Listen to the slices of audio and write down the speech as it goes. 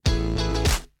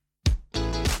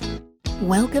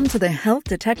Welcome to the Health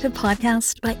Detective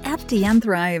Podcast by FDN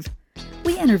Thrive.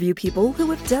 We interview people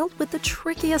who have dealt with the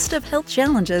trickiest of health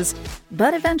challenges,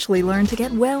 but eventually learn to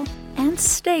get well and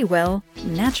stay well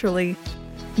naturally.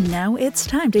 Now it's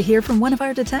time to hear from one of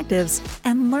our detectives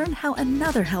and learn how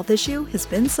another health issue has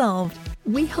been solved.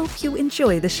 We hope you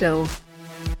enjoy the show.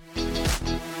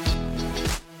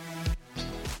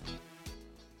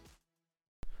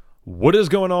 What is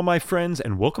going on, my friends,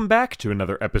 and welcome back to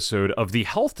another episode of the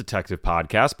Health Detective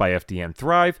Podcast by FDN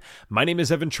Thrive. My name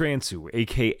is Evan Transu,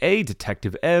 aka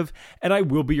Detective Ev, and I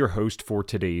will be your host for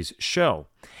today's show.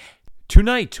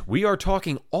 Tonight, we are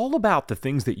talking all about the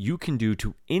things that you can do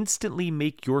to instantly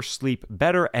make your sleep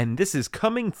better, and this is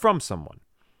coming from someone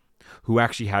who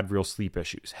actually had real sleep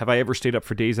issues. Have I ever stayed up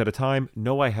for days at a time?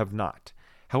 No, I have not.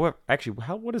 However, actually,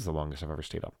 what is the longest I've ever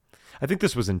stayed up? I think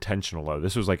this was intentional, though.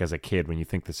 This was like as a kid when you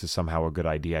think this is somehow a good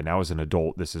idea. Now as an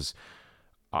adult, this is...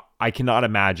 I cannot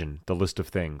imagine the list of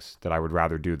things that I would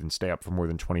rather do than stay up for more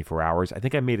than 24 hours. I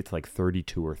think I made it to like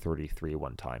 32 or 33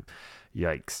 one time.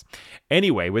 Yikes.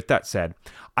 Anyway, with that said,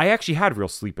 I actually had real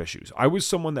sleep issues. I was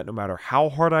someone that no matter how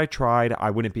hard I tried, I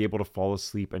wouldn't be able to fall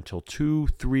asleep until 2,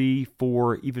 3,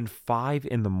 4, even 5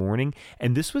 in the morning.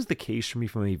 And this was the case for me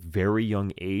from a very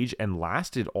young age and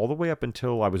lasted all the way up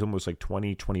until I was almost like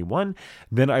 20, 21.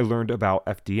 Then I learned about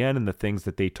FDN and the things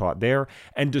that they taught there.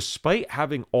 And despite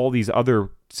having all these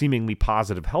other seemingly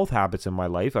positive health habits in my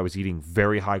life, I was eating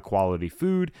very high quality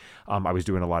food. I was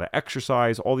doing a lot of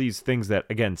exercise, all these things that,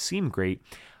 again, seem great.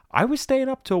 I was staying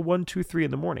up till 1, 2, 3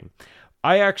 in the morning.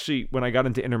 I actually, when I got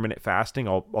into intermittent fasting,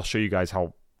 I'll show you guys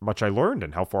how much I learned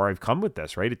and how far I've come with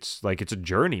this, right? It's a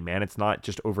journey, man. It's not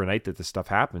just overnight that this stuff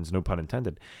happens, no pun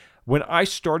intended. When I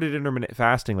started intermittent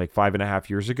fasting like 5.5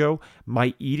 years ago,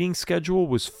 my eating schedule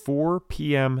was 4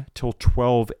 p.m. till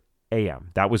 12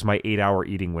 a.m. That was my 8-hour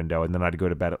eating window, and then I'd go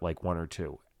to bed at like 1 or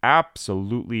 2.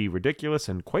 Absolutely ridiculous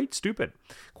and quite stupid,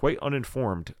 quite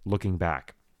uninformed looking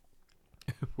back.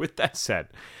 With that said,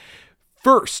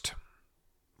 first,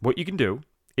 what you can do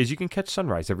is you can catch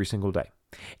sunrise every single day.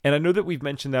 And I know that we've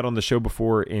mentioned that on the show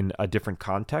before in a different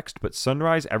context, but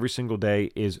sunrise every single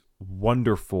day is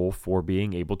wonderful for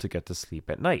being able to get to sleep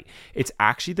at night. It's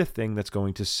actually the thing that's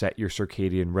going to set your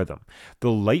circadian rhythm.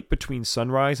 The light between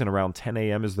sunrise and around 10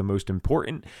 a.m. is the most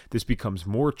important. This becomes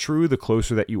more true the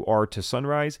closer that you are to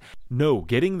sunrise. No,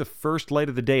 getting the first light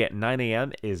of the day at 9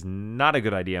 a.m. is not a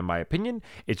good idea in my opinion.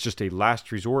 It's just a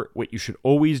last resort. What you should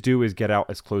always do is get out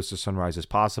as close to sunrise as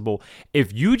possible.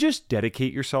 If you just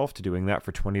dedicate yourself to doing that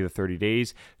for 20 to 30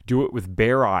 days, do it with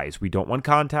bare eyes. We don't want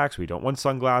contacts. We don't want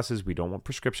sunglasses. We don't want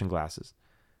prescription glasses.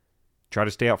 Try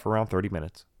to stay out for around 30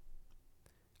 minutes.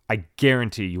 I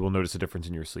guarantee you will notice a difference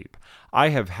in your sleep. I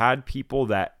have had people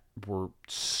that were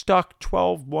stuck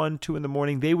 12, 1, 2 in the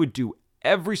morning. They would do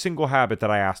every single habit that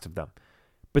I asked of them,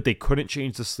 but they couldn't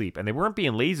change the sleep. And they weren't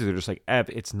being lazy. They're just like, Ev,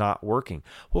 it's not working.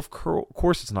 Well, of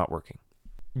course it's not working.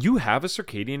 You have a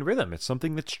circadian rhythm. It's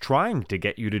something that's trying to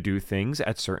get you to do things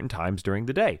at certain times during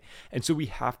the day. And so we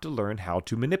have to learn how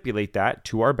to manipulate that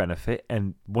to our benefit.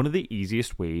 And one of the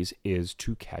easiest ways is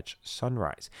to catch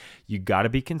sunrise. You got to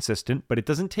be consistent, but it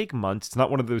doesn't take months. It's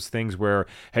not one of those things where,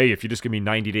 hey, if you just give me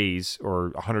 90 days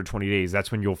or 120 days,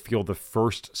 that's when you'll feel the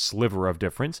first sliver of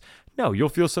difference. No, you'll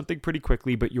feel something pretty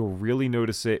quickly, but you'll really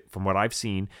notice it from what I've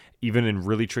seen, even in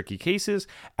really tricky cases,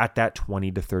 at that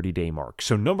 20 to 30 day mark.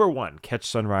 So number 1, catch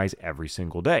sunrise every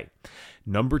single day.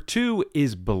 Number 2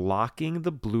 is blocking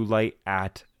the blue light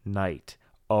at night.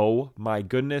 Oh my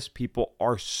goodness, people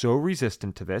are so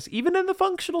resistant to this, even in the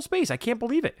functional space. I can't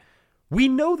believe it. We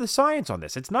know the science on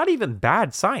this. It's not even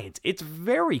bad science. It's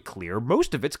very clear.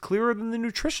 Most of it's clearer than the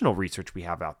nutritional research we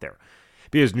have out there.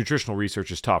 Because nutritional research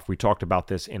is tough. We talked about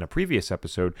this in a previous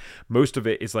episode. Most of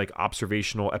it is like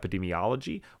observational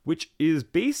epidemiology, which is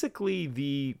basically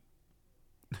the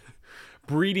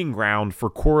breeding ground for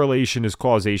correlation is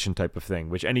causation type of thing,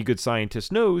 which any good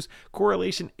scientist knows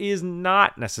correlation is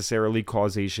not necessarily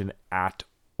causation at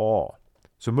all.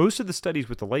 So most of the studies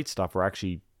with the light stuff are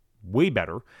actually way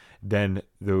better than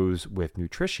those with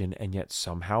nutrition, and yet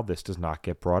somehow this does not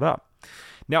get brought up.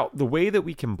 Now, the way that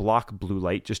we can block blue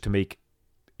light, just to make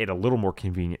it a little more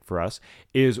convenient for us,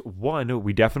 is one,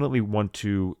 we definitely want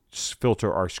to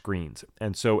filter our screens.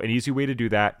 And so an easy way to do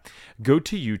that, go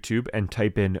to YouTube and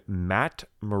type in Matt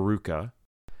Maruca.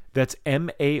 That's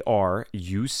M-A-R-U-C-A,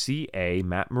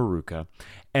 Matt Maruca,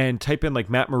 and type in like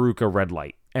Matt Maruca red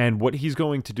light. And what he's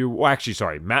going to do, Matt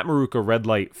Maruca red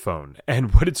light phone.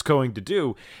 And what it's going to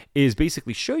do is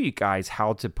basically show you guys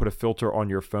how to put a filter on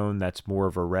your phone that's more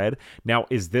of a red. Now,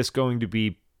 is this going to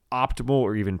be optimal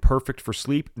or even perfect for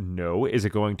sleep? No. Is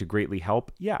it going to greatly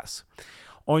help? Yes.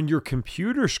 On your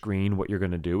computer screen, what you're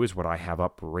going to do is what I have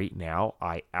up right now.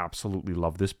 I absolutely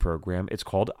love this program. It's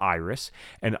called Iris,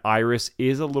 and Iris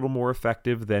is a little more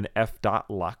effective than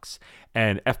F.Lux.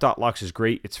 And F.Lux is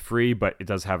great. It's free, but it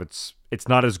does have it's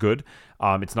not as good.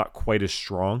 It's not quite as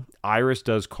strong. Iris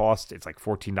does cost, it's like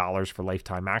 $14 for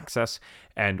lifetime access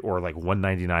or like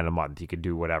 $199 a month. You could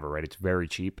do whatever, right? It's very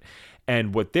cheap.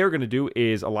 And what they're going to do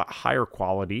is a lot higher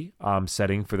quality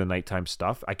setting for the nighttime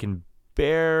stuff. I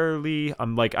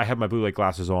have my blue light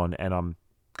glasses on and I'm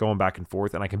going back and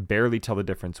forth and I can barely tell the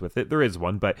difference with it. There is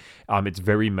one, but it's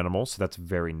very minimal. So that's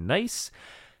very nice.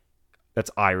 That's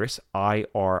Iris,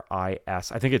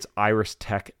 I-R-I-S. I think it's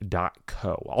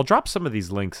iristech.co. I'll drop some of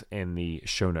these links in the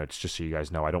show notes just so you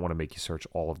guys know. I don't want to make you search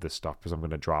all of this stuff because I'm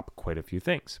going to drop quite a few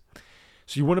things.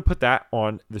 So you want to put that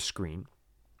on the screen.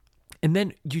 And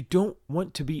then you don't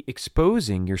want to be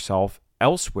exposing yourself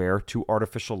elsewhere to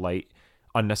artificial light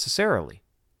unnecessarily.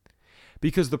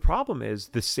 Because the problem is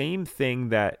the same thing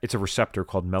that it's a receptor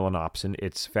called melanopsin.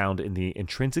 It's found in the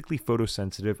intrinsically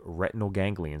photosensitive retinal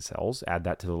ganglion cells. Add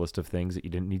that to the list of things that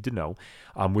you didn't need to know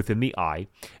within the eye.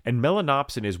 And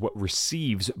melanopsin is what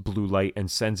receives blue light and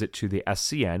sends it to the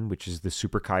SCN, which is the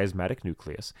suprachiasmatic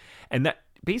nucleus. And that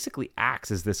basically acts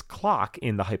as this clock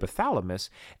in the hypothalamus,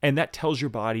 and that tells your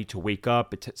body to wake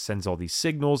up. It sends all these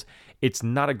signals. It's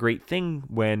not a great thing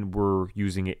when we're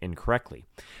using it incorrectly.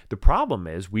 The problem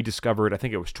is we discovered, I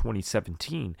think it was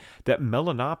 2017, that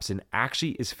melanopsin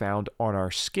actually is found on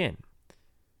our skin.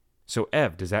 So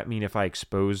Ev, does that mean if I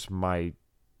expose my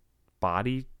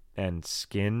body and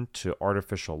skin to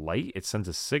artificial light, it sends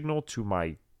a signal to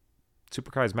my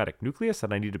suprachiasmatic nucleus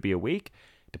that I need to be awake?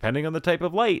 Depending on the type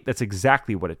of light, that's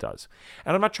exactly what it does.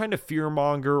 And I'm not trying to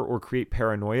fearmonger or create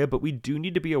paranoia, but we do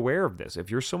need to be aware of this.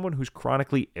 If you're someone who's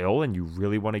chronically ill and you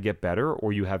really want to get better,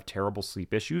 or you have terrible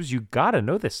sleep issues, you got to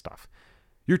know this stuff.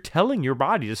 You're telling your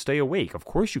body to stay awake. Of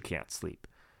course you can't sleep.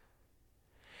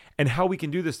 And how we can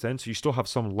do this then, so you still have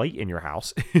some light in your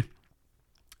house.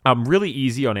 Really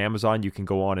easy on Amazon. You can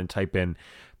go on and type in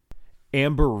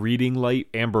Amber reading light,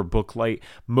 Amber book light.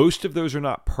 Most of those are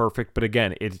not perfect, but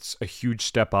again, it's a huge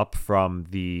step up from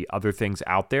the other things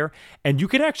out there. And you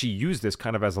can actually use this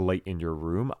kind of as a light in your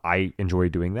room. I enjoy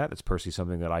doing that. It's personally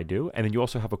something that I do. And then you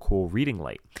also have a cool reading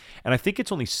light. And I think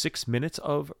it's only 6 minutes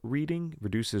of reading,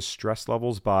 reduces stress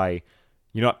levels by,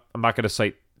 I'm not going to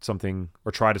cite something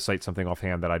or try to cite something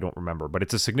offhand that I don't remember, but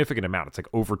it's a significant amount. It's like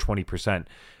over 20%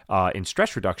 in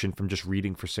stress reduction from just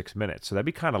reading for 6 minutes. So that'd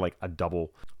be kind of like a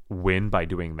double win by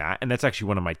doing that. And that's actually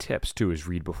one of my tips too, is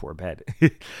read before bed.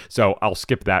 So I'll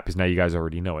skip that because now you guys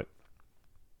already know it.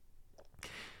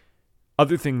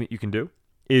 Other thing that you can do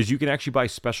is you can actually buy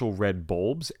special red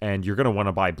bulbs, and you're going to want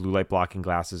to buy blue light blocking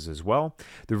glasses as well.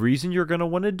 The reason you're going to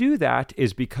want to do that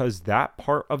is because that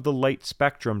part of the light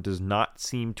spectrum does not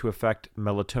seem to affect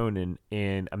melatonin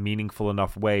in a meaningful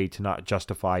enough way to not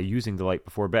justify using the light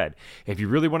before bed. If you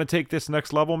really want to take this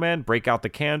next level, man, break out the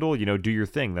candle, do your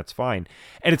thing. That's fine.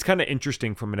 And it's kind of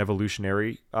interesting from an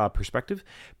evolutionary perspective,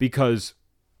 because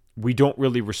we don't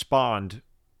really respond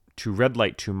to red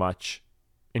light too much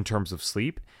in terms of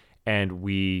sleep. And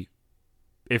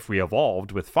if we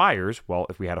evolved with fires, well,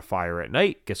 if we had a fire at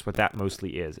night, guess what that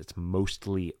mostly is? It's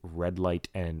mostly red light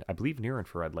and I believe near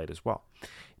infrared light as well.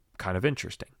 Kind of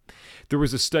interesting. There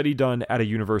was a study done at a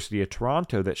University of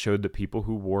Toronto that showed that people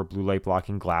who wore blue light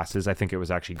blocking glasses, I think it was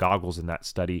actually goggles in that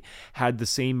study, had the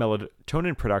same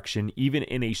melatonin production even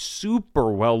in a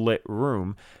super well lit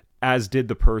room as did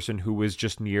the person who was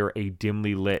just near a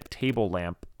dimly lit table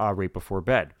lamp right before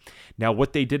bed. Now,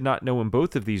 what they did not know in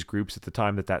both of these groups at the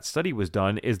time that study was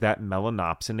done is that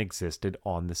melanopsin existed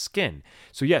on the skin.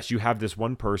 So yes, you have this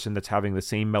one person that's having the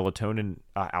same melatonin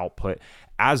output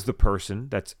as the person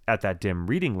that's at that dim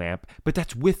reading lamp, but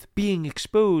that's with being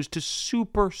exposed to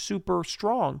super, super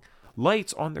strong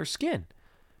lights on their skin.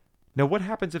 Now, what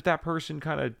happens if that person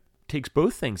kind of takes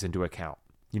both things into account?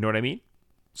 You know what I mean?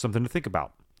 Something to think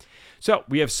about. So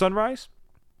we have sunrise,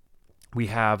 we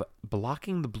have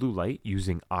blocking the blue light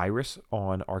using Iris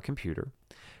on our computer,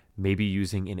 maybe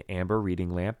using an amber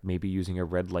reading lamp, maybe using a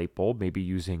red light bulb, maybe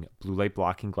using blue light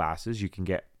blocking glasses. You can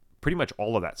get pretty much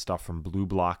all of that stuff from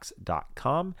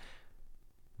blublocks.com,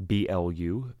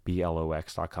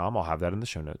 BLUBLOX.com. I'll have that in the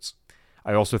show notes.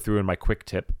 I also threw in my quick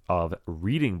tip of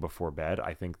reading before bed.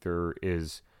 I think there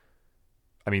is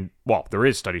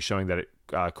studies showing that it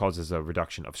causes a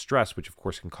reduction of stress, which of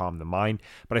course can calm the mind.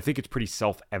 But I think it's pretty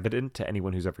self-evident to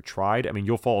anyone who's ever tried.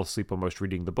 You'll fall asleep almost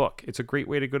reading the book. It's a great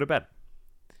way to go to bed.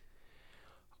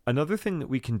 Another thing that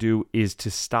we can do is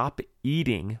to stop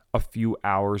eating a few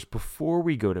hours before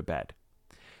we go to bed.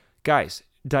 Guys,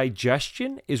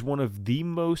 Digestion is one of the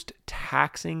most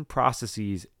taxing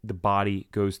processes the body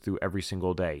goes through every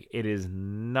single day. It is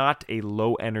not a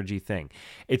low energy thing.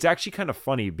 It's actually kind of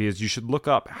funny because you should look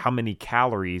up how many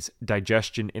calories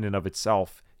digestion in and of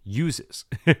itself uses.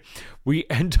 We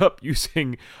end up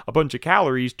using a bunch of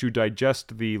calories to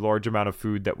digest the large amount of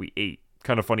food that we ate.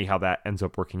 Kind of funny how that ends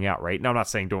up working out, right? Now, I'm not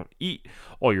saying don't eat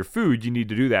all your food. You need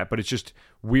to do that, but it's just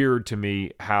weird to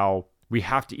me how we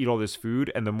have to eat all this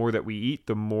food, and the more that we eat,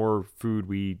 the more food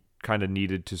we kind of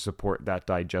needed to support that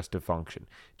digestive function.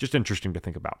 Just interesting to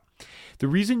think about. The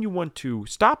reason you want to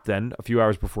stop then a few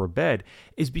hours before bed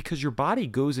is because your body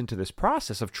goes into this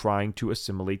process of trying to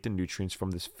assimilate the nutrients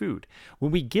from this food.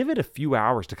 When we give it a few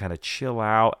hours to kind of chill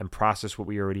out and process what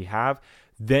we already have,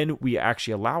 then we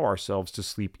actually allow ourselves to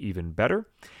sleep even better.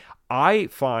 I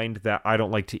find that I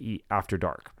don't like to eat after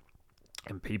dark.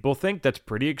 And people think that's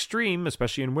pretty extreme,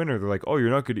 especially in winter. They're like, oh,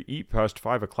 you're not going to eat past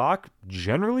 5 o'clock?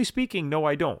 Generally speaking, no,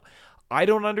 I don't. I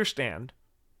don't understand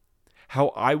how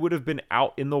I would have been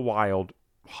out in the wild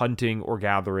hunting or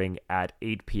gathering at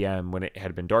 8 p.m. when it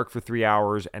had been dark for 3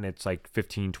 hours and it's like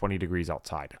 15, 20 degrees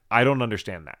outside. I don't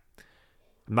understand that.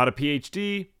 I'm not a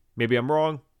PhD. Maybe I'm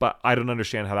wrong, but I don't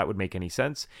understand how that would make any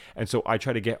sense. And so I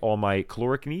try to get all my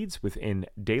caloric needs within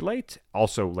daylight,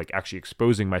 also like actually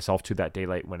exposing myself to that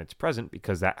daylight when it's present,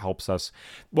 because that helps us.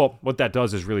 Well, what that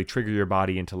does is really trigger your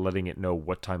body into letting it know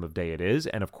what time of day it is.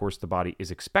 And of course, the body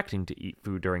is expecting to eat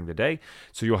food during the day.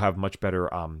 So you'll have much better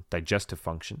digestive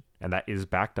function. And that is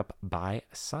backed up by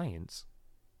science.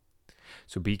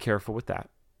 So be careful with that.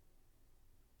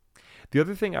 The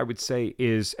other thing I would say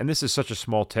is, and this is such a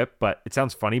small tip, but it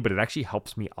sounds funny, but it actually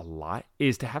helps me a lot,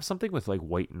 is to have something with like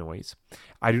white noise.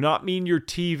 I do not mean your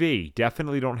TV.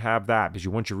 Definitely don't have that because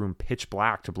you want your room pitch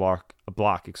black to block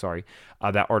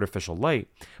that artificial light.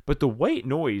 But the white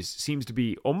noise seems to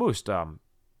be almost,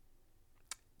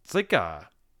 it's like a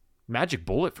magic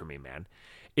bullet for me, man.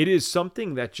 It is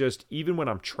something that just, even when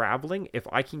I'm traveling, if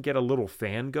I can get a little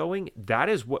fan going, that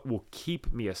is what will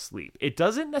keep me asleep. It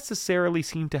doesn't necessarily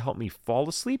seem to help me fall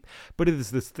asleep, but it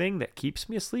is this thing that keeps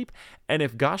me asleep. And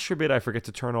if, gosh forbid, I forget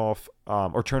to turn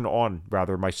on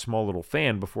my small little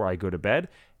fan before I go to bed,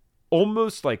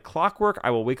 almost like clockwork,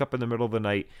 I will wake up in the middle of the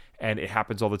night, and it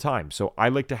happens all the time. So I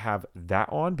like to have that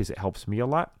on because it helps me a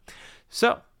lot.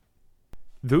 So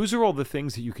those are all the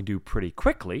things that you can do pretty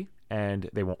quickly, and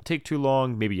they won't take too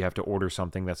long. Maybe you have to order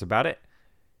something, that's about it.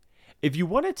 If you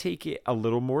want to take it a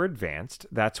little more advanced,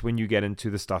 that's when you get into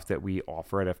the stuff that we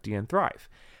offer at FDN Thrive,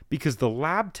 because the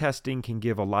lab testing can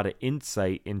give a lot of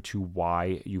insight into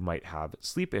why you might have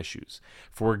sleep issues.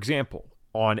 For example,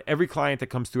 on every client that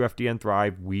comes through FDN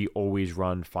Thrive, we always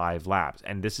run 5 labs,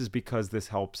 and this is because this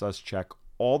helps us check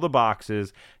all the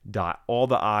boxes, dot all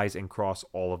the I's, and cross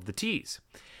all of the T's.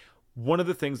 One of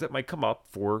the things that might come up,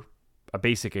 for a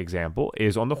basic example,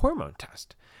 is on the hormone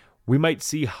test. We might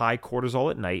see high cortisol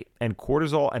at night, and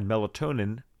cortisol and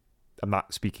melatonin, I'm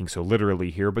not speaking so literally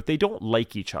here, but they don't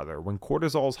like each other. When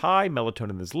cortisol is high,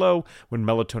 melatonin is low. When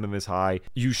melatonin is high,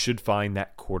 you should find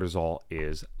that cortisol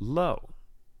is low.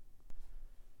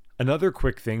 Another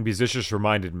quick thing, because this just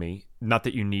reminded me, not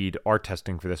that you need our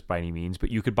testing for this by any means, but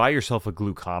you could buy yourself a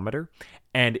glucometer,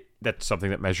 and that's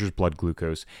something that measures blood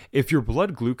glucose. If your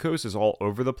blood glucose is all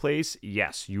over the place,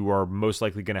 yes, you are most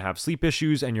likely going to have sleep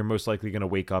issues, and you're most likely going to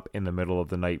wake up in the middle of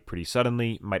the night pretty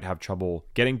suddenly, might have trouble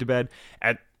getting to bed.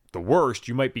 At the worst,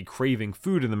 you might be craving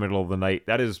food in the middle of the night.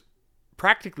 That is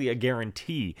practically a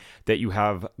guarantee that you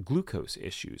have glucose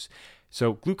issues.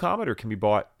 So glucometer can be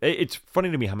bought. It's funny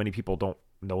to me how many people don't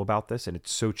know about this, and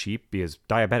it's so cheap because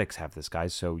diabetics have this,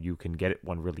 guys, so you can get it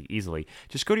one really easily.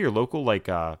 Just go to your local,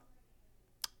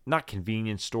 not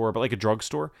convenience store, but like a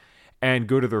drugstore, and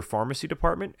go to their pharmacy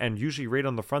department, and usually right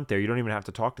on the front there, you don't even have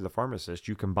to talk to the pharmacist.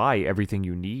 You can buy everything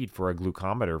you need for a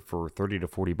glucometer for $30 to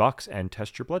 $40 and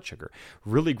test your blood sugar.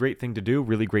 Really great thing to do,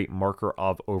 really great marker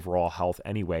of overall health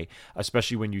anyway,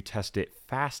 especially when you test it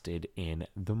fasted in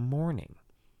the morning.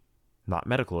 Not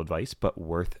medical advice, but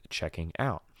worth checking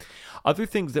out. Other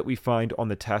things that we find on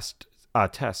the tests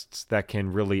that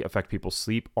can really affect people's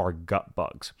sleep are gut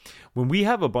bugs. When we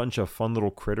have a bunch of fun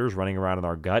little critters running around in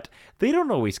our gut, they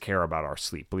don't always care about our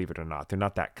sleep, believe it or not. They're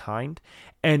not that kind.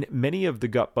 And many of the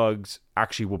gut bugs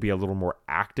actually will be a little more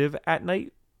active at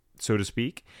night, so to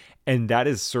speak. And that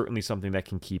is certainly something that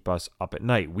can keep us up at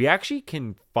night. We actually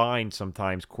can find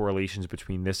sometimes correlations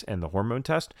between this and the hormone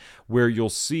test where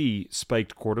you'll see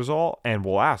spiked cortisol, and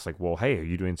we'll ask like, well, hey, are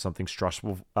you doing something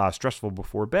stressful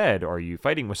before bed? Are you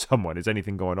fighting with someone? Is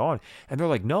anything going on? And they're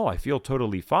like, no, I feel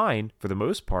totally fine for the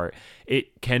most part.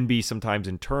 It can be sometimes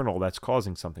internal that's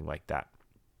causing something like that.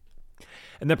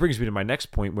 And that brings me to my next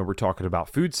point when we're talking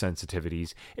about food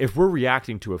sensitivities. If we're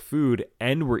reacting to a food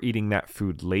and we're eating that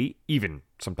food late, even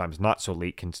sometimes not so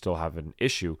late can still have an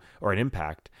issue or an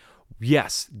impact,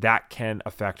 yes, that can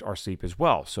affect our sleep as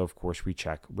well. So of course we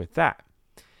check with that.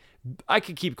 I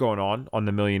could keep going on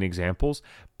the million examples,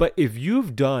 but if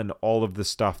you've done all of the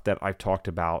stuff that I've talked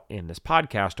about in this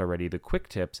podcast already, the quick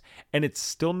tips, and it's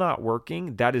still not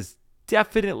working, that is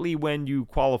definitely when you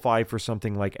qualify for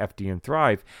something like FDN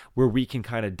Thrive, where we can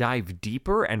kind of dive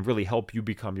deeper and really help you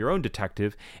become your own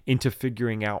detective into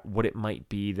figuring out what it might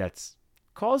be that's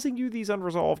causing you these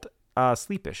unresolved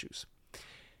sleep issues.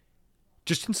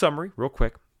 Just in summary, real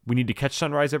quick, we need to catch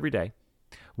sunrise every day.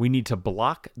 We need to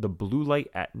block the blue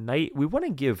light at night. We want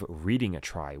to give reading a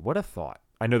try. What a thought.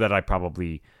 I know that I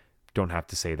probably don't have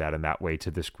to say that in that way to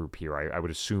this group here. I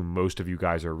would assume most of you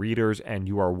guys are readers and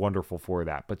you are wonderful for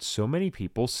that. But so many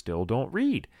people still don't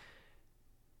read.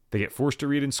 They get forced to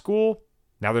read in school.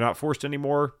 Now they're not forced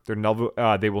anymore.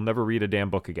 They will never read a damn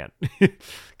book again.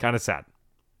 Kind of sad.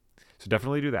 So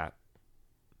definitely do that.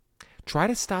 Try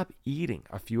to stop eating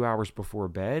a few hours before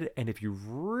bed. And if you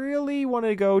really want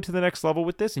to go to the next level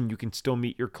with this and you can still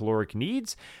meet your caloric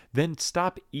needs, then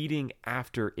stop eating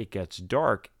after it gets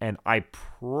dark. And I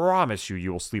promise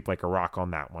you will sleep like a rock on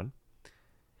that one.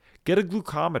 Get a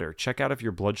glucometer. Check out if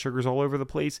your blood sugar's all over the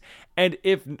place. And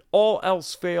if all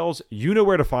else fails, you know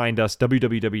where to find us,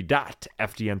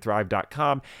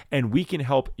 www.fdnthrive.com, and we can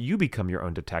help you become your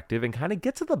own detective and kind of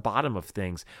get to the bottom of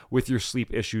things with your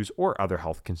sleep issues or other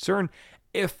health concern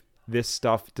if this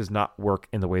stuff does not work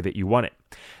in the way that you want it.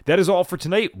 That is all for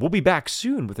tonight. We'll be back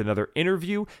soon with another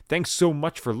interview. Thanks so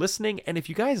much for listening. And if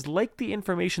you guys like the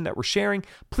information that we're sharing,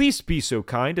 please be so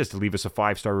kind as to leave us a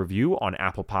 5-star review on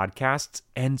Apple Podcasts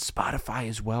and Spotify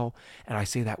as well. And I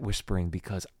say that whispering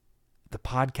because the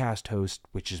podcast host,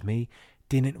 which is me,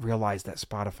 didn't realize that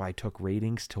Spotify took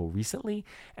ratings till recently,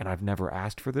 and I've never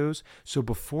asked for those. So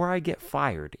before I get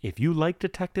fired, if you like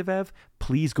Detective Ev,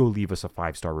 please go leave us a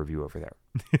 5-star review over there.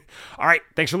 All right,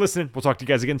 thanks for listening. We'll talk to you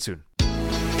guys again soon.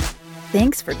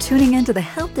 Thanks for tuning in to the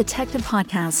Health Detective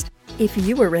Podcast. If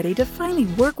you are ready to finally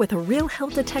work with a real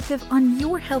health detective on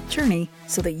your health journey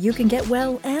so that you can get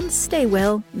well and stay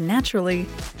well naturally,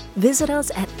 visit us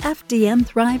at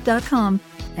fdnthrive.com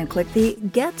and click the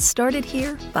Get Started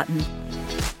Here button.